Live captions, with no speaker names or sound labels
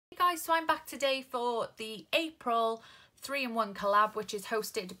guys, so I'm back today for the April 3-in-1 collab, which is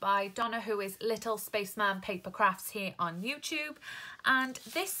hosted by Donna, who is Little Spaceman Papercrafts here on YouTube. And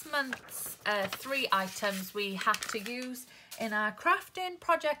this month's 3 items we had to use in our crafting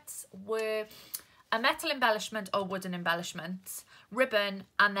projects were a metal embellishment or wooden embellishment, ribbon,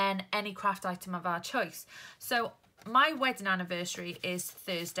 and then any craft item of our choice. So my wedding anniversary is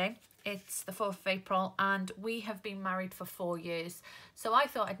Thursday. It's the 4th of April and we have been married for 4 years. So I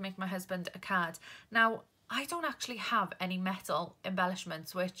thought I'd make my husband a card. Now, I don't actually have any metal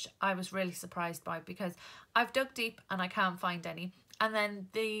embellishments, which I was really surprised by because I've dug deep and I can't find any. And then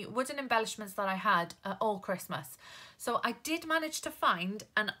the wooden embellishments that I had are all Christmas. So I did manage to find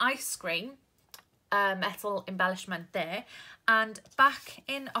an ice cream metal embellishment there. And back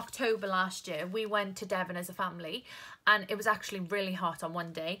in October last year, we went to Devon as a family and it was actually really hot on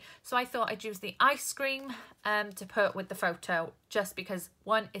one day. So I thought I'd use the ice cream to put with the photo, just because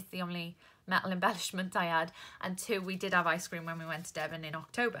 1, it's the only metal embellishment I had, and 2, we did have ice cream when we went to Devon in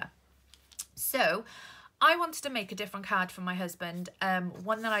October. So I wanted to make a different card for my husband,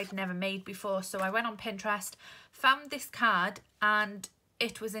 one that I'd never made before. So I went on Pinterest, found this card, and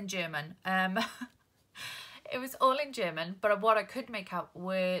it was in German. It was all in German, but what I could make out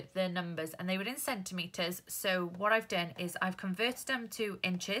were the numbers and they were in centimeters. So what I've done is I've converted them to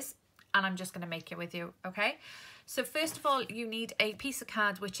inches and I'm just going to make it with you, okay? So first of all, you need a piece of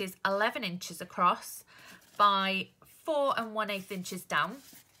card which is 11 inches across by 4 1/8 inches down.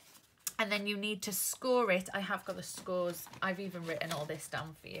 And then you need to score it. I have got the scores. I've even written all this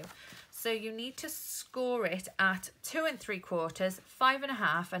down for you. So you need to score it at 2 3/4, 5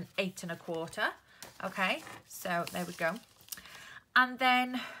 1/2, and 8 1/4. Okay, so there we go. And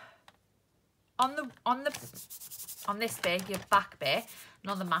then on this bit, your back bit,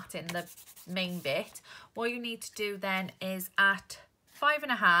 not the matting, the main bit, what you need to do then is at 5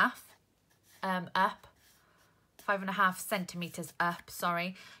 1/2 up, 5 1/2 centimeters up,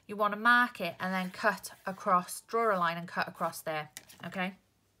 sorry, you want to mark it and then cut across, draw a line and cut across there. Okay,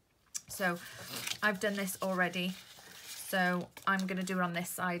 so I've done this already. So I'm going to do it on this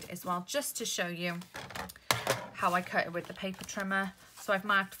side as well, just to show you how I cut it with the paper trimmer. So I've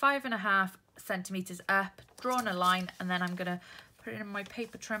marked 5 1/2 centimeters up, drawn a line, and then I'm going to put it in my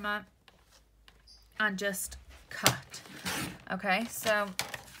paper trimmer and just cut. Okay, so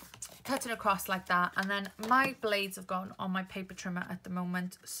cut it across like that. And then my blades have gone on my paper trimmer at the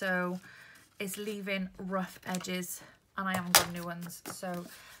moment, so it's leaving rough edges and I haven't got new ones. So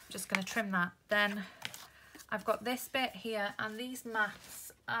I'm just going to trim that. Then I've got this bit here, and these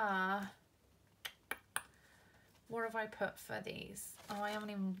mats are, what have I put for these? Oh, I haven't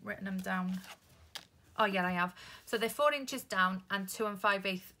even written them down. Oh yeah, I have. So they're 4 inches down and 2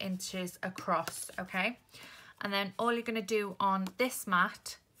 5/8 inches across, okay? And then all you're gonna do on this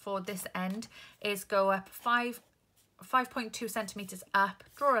mat for this end is go up 5.2 centimeters up,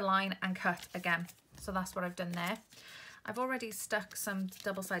 draw a line and cut again. So that's what I've done there. I've already stuck some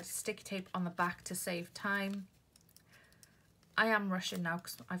double-sided sticky tape on the back to save time. I am rushing now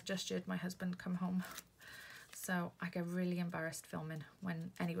because I've just heard my husband come home. So I get really embarrassed filming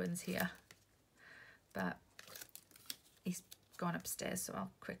when anyone's here. But he's gone upstairs, so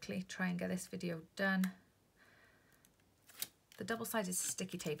I'll quickly try and get this video done. The double-sided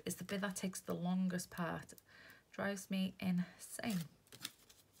sticky tape is the bit that takes the longest part. Drives me insane.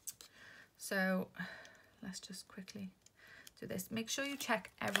 So let's just quickly do this. Make sure you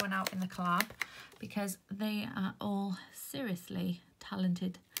check everyone out in the collab because they are all seriously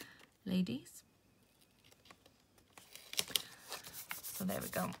talented ladies. So there we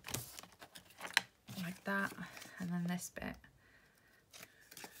go, like that. And then this bit.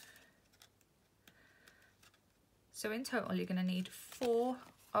 So in total you're going to need 4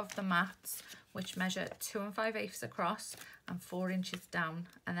 of the mats, which measure 2 5/8 across and 4 inches down,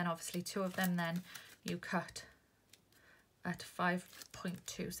 and then obviously 2 of them then you cut at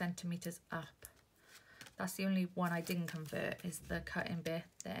 5.2 centimeters up. That's the only one I didn't convert, is the cutting bit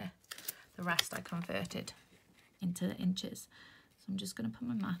there. The rest I converted into inches. So I'm just going to put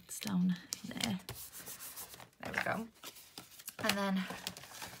my mats down there. There we go. And then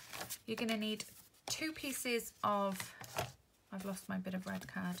you're going to need 2 pieces of, I've lost my bit of red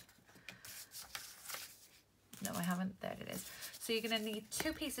card. No, I haven't. There it is. So you're going to need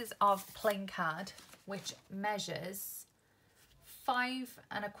 2 pieces of plain card, which measures 5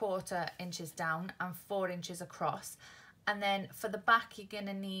 1/4 inches down and 4 inches across. And then for the back, you're going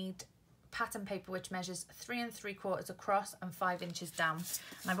to need pattern paper, which measures 3 3/4 across and 5 inches down.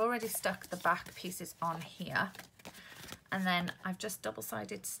 And I've already stuck the back pieces on here. And then I've just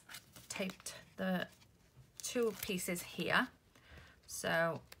double-sided taped the 2 pieces here.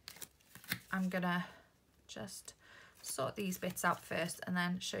 So I'm gonna just sort these bits out first and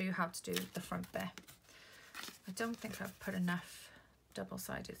then show you how to do the front bit. I don't think I've put enough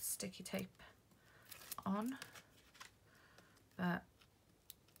double-sided sticky tape on, but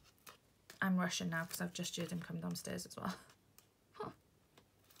I'm rushing now because I've just heard him come downstairs as well.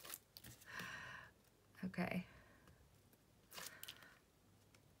 Okay.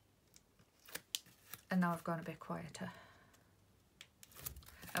 And now I've gone a bit quieter.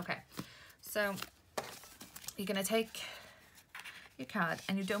 Okay, so you're going to take your card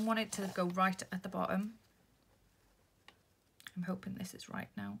and you don't want it to go right at the bottom. I'm hoping this is right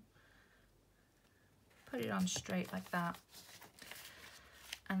now. Put it on straight like that.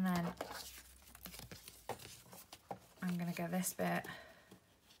 And then I'm going to get this bit.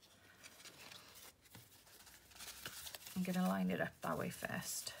 I'm going to line it up that way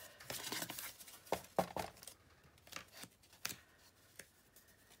first.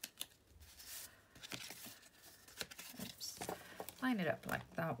 Oops. Line it up like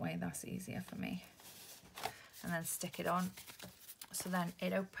that way, that's easier for me. And then stick it on. So then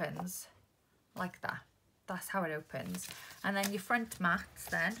it opens like that. That's how it opens. And then your front mats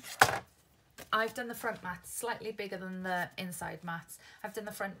then. I've done the front mats slightly bigger than the inside mats. I've done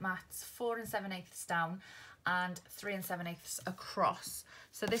the front mats 4 7/8 down and 3 7/8 across.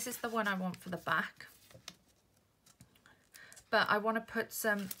 So this is the one I want for the back. But I want to put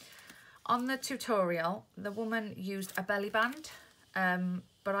some, on the tutorial, the woman used a belly band.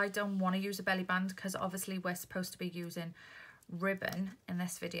 But I don't want to use a belly band because obviously we're supposed to be using ribbon in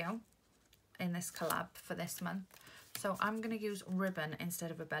this video, in this collab for this month. So I'm going to use ribbon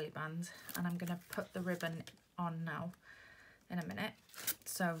instead of a belly band, and I'm going to put the ribbon on now in a minute.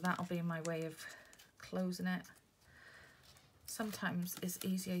 So that'll be my way of closing it. Sometimes it's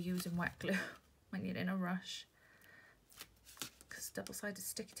easier using wet glue when you're in a rush, because double-sided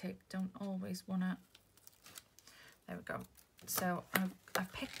sticky tape don't always want to. There we go. So I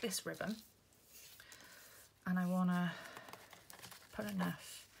picked this ribbon and I want to put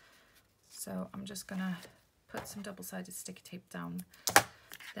enough. So I'm just going to put some double-sided sticky tape down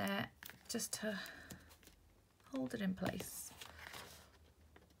there just to hold it in place.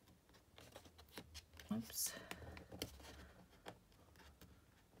 Oops.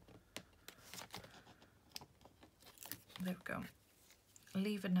 There we go.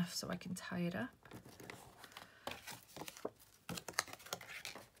 Leave enough so I can tie it up.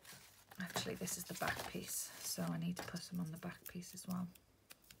 Actually, this is the back piece, so I need to put some on the back piece as well.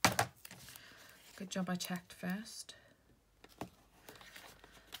 Good job I checked first.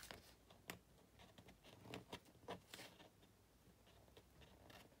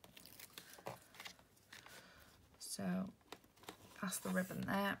 So pass the ribbon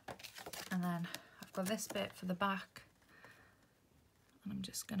there, and then I've got this bit for the back, and I'm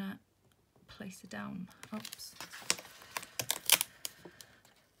just gonna place it down. Oops.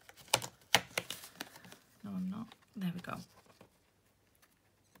 No, I'm not. There we go.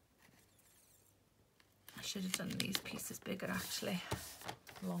 I should have done these pieces bigger, actually,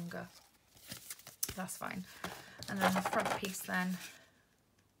 longer. That's fine. And then the front piece then.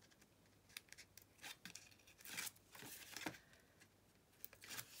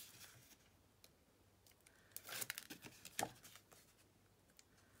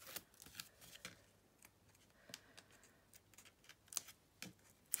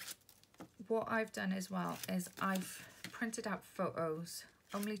 What I've done as well is I've printed out photos,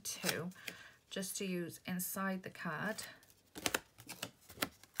 only 2, just to use inside the card.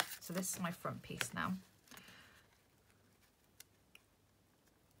 So this is my front piece now.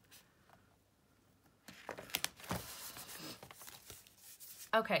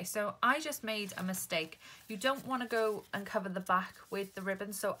 Okay, so I just made a mistake. You don't want to go and cover the back with the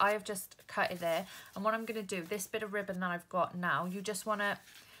ribbon, so I have just cut it there. And what I'm going to do, this bit of ribbon that I've got now, you just want to,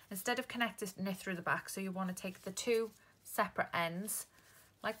 instead of connect it, knit through the back, so you want to take the 2 separate ends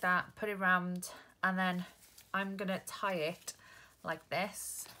like that, put it around, and then I'm going to tie it like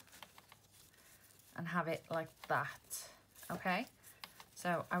this and have it like that. Okay,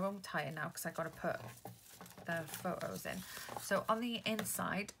 so I won't tie it now because I've got to put the photos in. So on the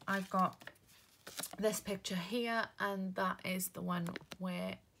inside I've got this picture here, and that is the one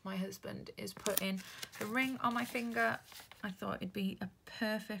where my husband is putting the ring on my finger. I thought it'd be a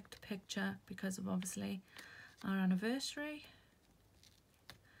perfect picture because of obviously our anniversary,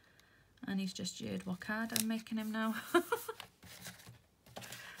 and he's just heard what card I'm making him now.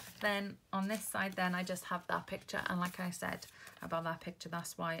 Then on this side then I just have that picture, and like I said about that picture,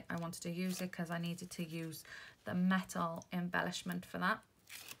 that's why I wanted to use it, because I needed to use the metal embellishment for that.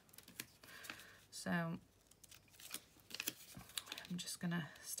 So I'm just gonna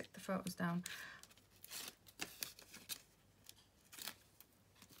stick the photos down.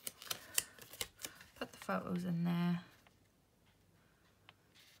 Put the photos in there.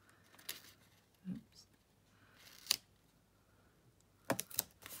 Oops.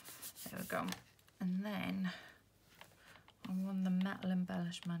 There we go. And then I want the metal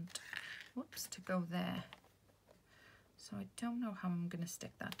embellishment, whoops, to go there. So I don't know how I'm going to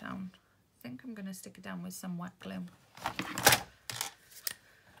stick that down. I think I'm going to stick it down with some wet glue.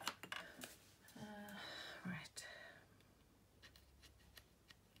 Right.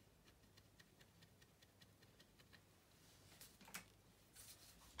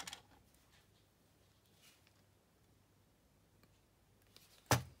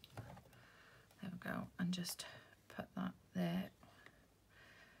 There we go, and just put that there.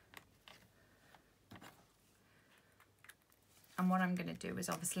 And what I'm going to do is,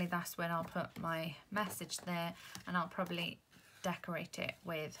 obviously that's when I'll put my message there, and I'll probably decorate it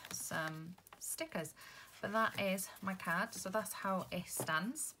with some stickers. But that is my card, so that's how it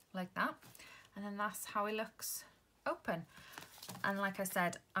stands, like that. And then that's how it looks open. And like I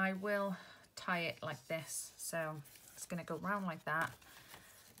said, I will tie it like this. So it's going to go round like that.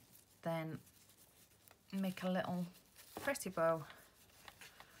 Then make a little pretty bow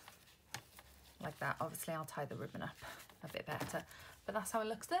like that. Obviously I'll tie the ribbon up a bit better, but that's how it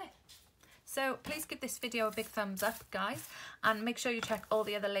looks there. So please give this video a big thumbs up, guys, and make sure you check all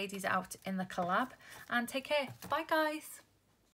the other ladies out in the collab, and take care. Bye, guys.